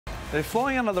They're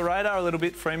flying under the radar a little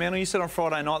bit, Fremantle. You said on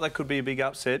Friday night that could be a big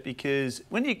upset because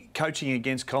when you're coaching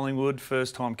against Collingwood,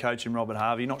 first-time coach in Robert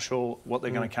Harvey, not sure what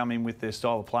they're going to come in with their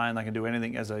style of play, and they can do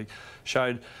anything, as they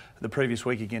showed the previous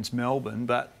week against Melbourne.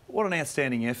 But what an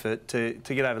outstanding effort to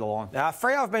get over the line.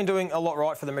 Freo have been doing a lot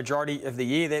right for the majority of the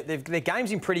year. Their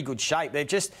game's in pretty good shape. They've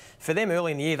just, for them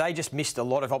early in the year, they just missed a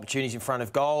lot of opportunities in front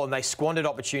of goal and they squandered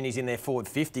opportunities in their forward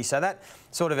 50. So that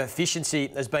sort of efficiency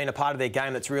has been a part of their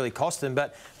game that's really cost them.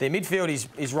 But their midfield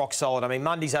is rock solid. I mean,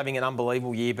 Mundy's having an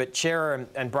unbelievable year, but Chera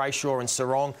and Brayshaw and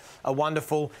Sarong are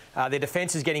wonderful. Their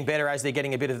defence is getting better as they're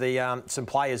getting a bit of the some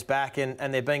players back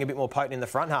and they're being a bit more potent in the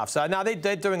front half. So, no,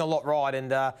 they're doing a lot right and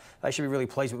they should be really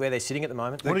pleased with where they're sitting at the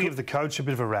moment. I want to give the coach a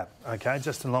bit of a rap, OK?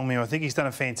 Justin Longmuir, I think he's done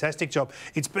a fantastic job.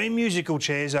 It's been musical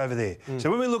chairs over there.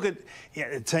 So when we look at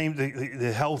the team,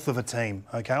 the health of a team,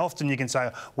 OK, often you can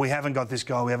say, we haven't got this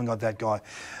guy, we haven't got that guy.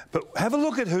 But have a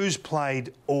look at who's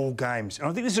played all games. And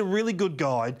I think this is a really good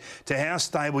guide to how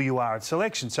stable you are at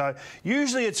selection. So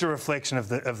usually it's a reflection of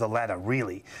the latter,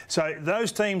 really. So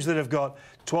those teams that have got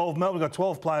 12, Melbourne got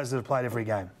 12 players that have played every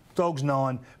game. Dogs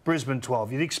 9, Brisbane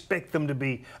 12. You'd expect them to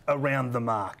be around the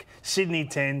mark. Sydney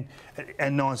 10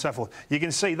 and 9, so forth. You can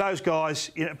see those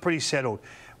guys, you know, pretty settled.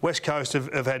 West Coast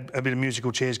have had a bit of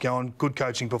musical chairs going, good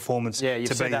coaching performance. Yeah, you've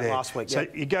to said be that there. last week. So yeah.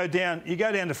 you go down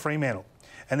to Fremantle,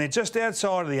 and they're just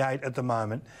outside of the 8 at the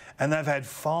moment, and they've had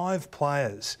 5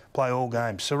 players play all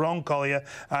games: Sarong, Collier,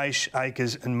 Aish,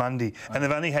 Akers, and Mundy, and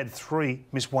they've only had 3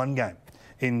 miss 1 game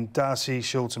in Darcy,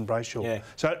 Schultz and Brayshaw. Yeah.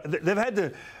 So they've had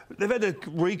to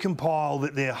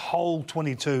recompile their whole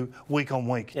 22 week on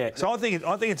week. Yeah. So I think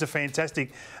it's a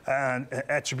fantastic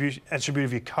attribute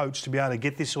of your coach to be able to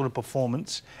get this sort of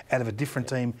performance out of a different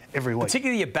team every week.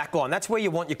 Particularly your back line. That's where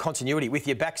you want your continuity with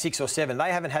your back 6 or 7.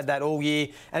 They haven't had that all year,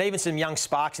 and even some young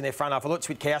sparks in their front half. I thought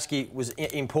Switkowski was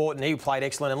important. He played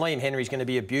excellent, and Liam Henry's going to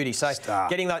be a beauty. So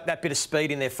getting that bit of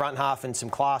speed in their front half and some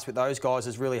class with those guys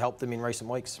has really helped them in recent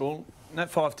weeks. Well, Nat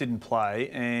Fyfe didn't play,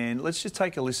 and let's just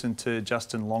take a listen to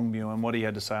Justin Longmuir and what he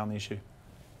had to say on the issue.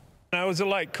 It was a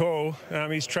late call.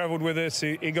 He's travelled with us.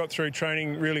 He got through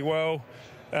training really well,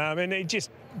 and he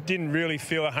just didn't really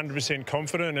feel 100%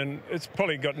 confident. And it's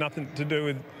probably got nothing to do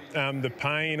with the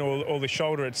pain or the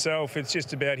shoulder itself. It's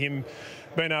just about him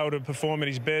being able to perform at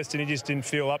his best, and he just didn't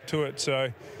feel up to it.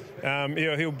 So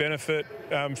he'll benefit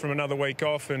from another week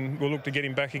off, and we'll look to get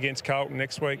him back against Carlton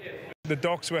next week. The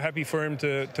Docs were happy for him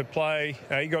to play.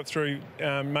 He got through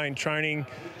main training,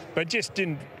 but just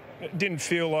didn't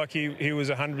feel like he was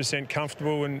 100%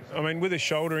 comfortable. And I mean, with a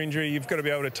shoulder injury, you've got to be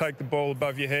able to take the ball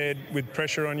above your head with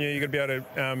pressure on you. You've got to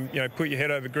be able to put your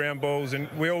head over ground balls. And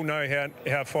we all know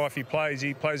how Fyfe plays.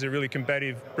 He plays a really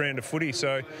combative brand of footy.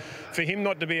 So for him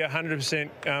not to be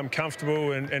 100%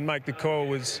 comfortable and make the call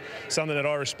was something that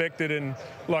I respected. And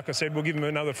like I said, we'll give him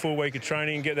another full week of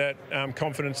training, get that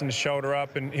confidence in the shoulder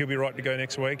up, and he'll be right to go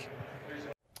next week.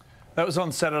 That was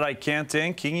on Saturday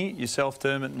Countdown. Kingy, yourself,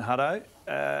 Dermot and Hutto.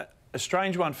 A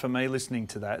strange one for me listening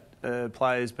to that.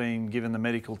 Player's been given the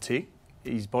medical tick.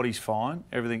 His body's fine,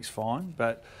 everything's fine,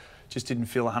 but just didn't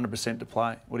feel 100% to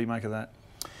play. What do you make of that?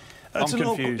 I'm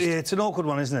confused. It's an awkward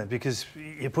one, isn't it? Because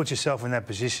you put yourself in that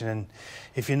position, and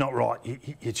if you're not right,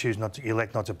 you choose not to. You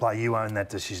elect not to play. You own that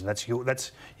decision. That's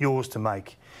yours to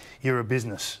make. You're a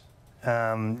business.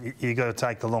 You've got to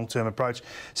take the long-term approach.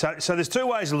 So there's 2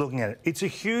 ways of looking at it. It's a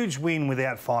huge win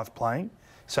without Fyfe playing,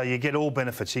 so you get all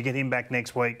benefits. You get him back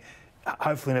next week,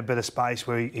 hopefully in a better space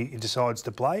where he decides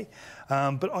to play.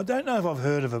 But I don't know if I've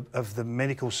heard of the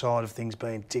medical side of things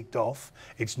being ticked off.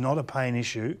 It's not a pain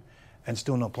issue and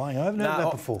still not playing. I haven't heard of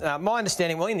that before. My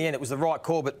understanding, well, in the end, it was the right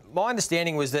call, but my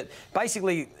understanding was that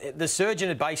basically the surgeon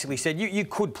had basically said you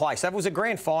could play. So if it was a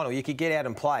grand final, you could get out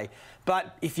and play.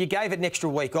 But if you gave it an extra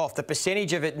week off, the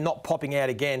percentage of it not popping out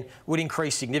again would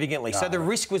increase significantly. So the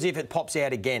risk was if it pops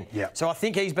out again. Yep. So I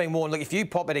think he's been warned, look, if you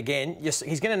pop it again, he's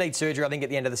going to need surgery, I think,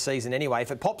 at the end of the season anyway. If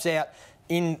it pops out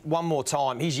in one more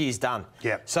time, his year's done.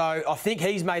 Yep. So I think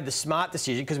he's made the smart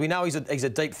decision, because we know he's a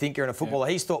deep thinker and a footballer.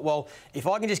 Yep. He's thought, well, if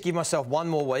I can just give myself 1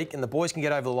 more week and the boys can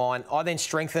get over the line, I then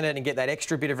strengthen it and get that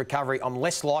extra bit of recovery, I'm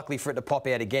less likely for it to pop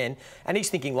out again. And he's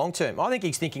thinking long term. I think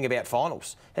he's thinking about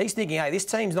finals. He's thinking, hey, this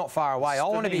team's not far away. I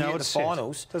want to be here at the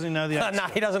finals. Doesn't he know the answer? No,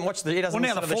 he doesn't watch the. He doesn't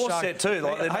listen to the show. Set too.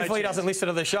 Hopefully, he doesn't listen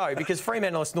to the show, because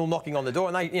Fremantle are still knocking on the door,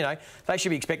 and they should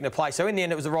be expecting to play. So in the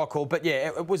end, it was the right call. But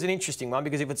yeah, it was an interesting one,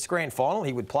 because if it's grand final,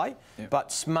 he would play. Yep.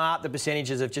 But smart the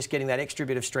percentages of just getting that extra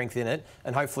bit of strength in it,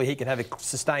 and hopefully he can have a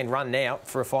sustained run now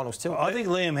for a finals tilt. I think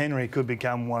Liam Henry could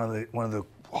become one of the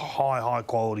high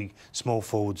quality small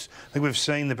forwards. I think we've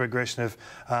seen the progression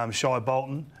of Shai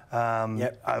Bolton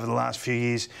over the last few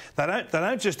years. They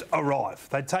don't just arrive.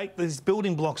 They take these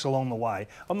building blocks along the way.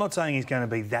 I'm not saying he's going to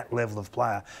be that level of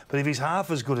player, but if he's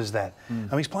half as good as that, I mean,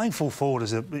 he's playing full forward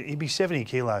he'd be 70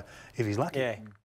 kilo if he's lucky. Yeah.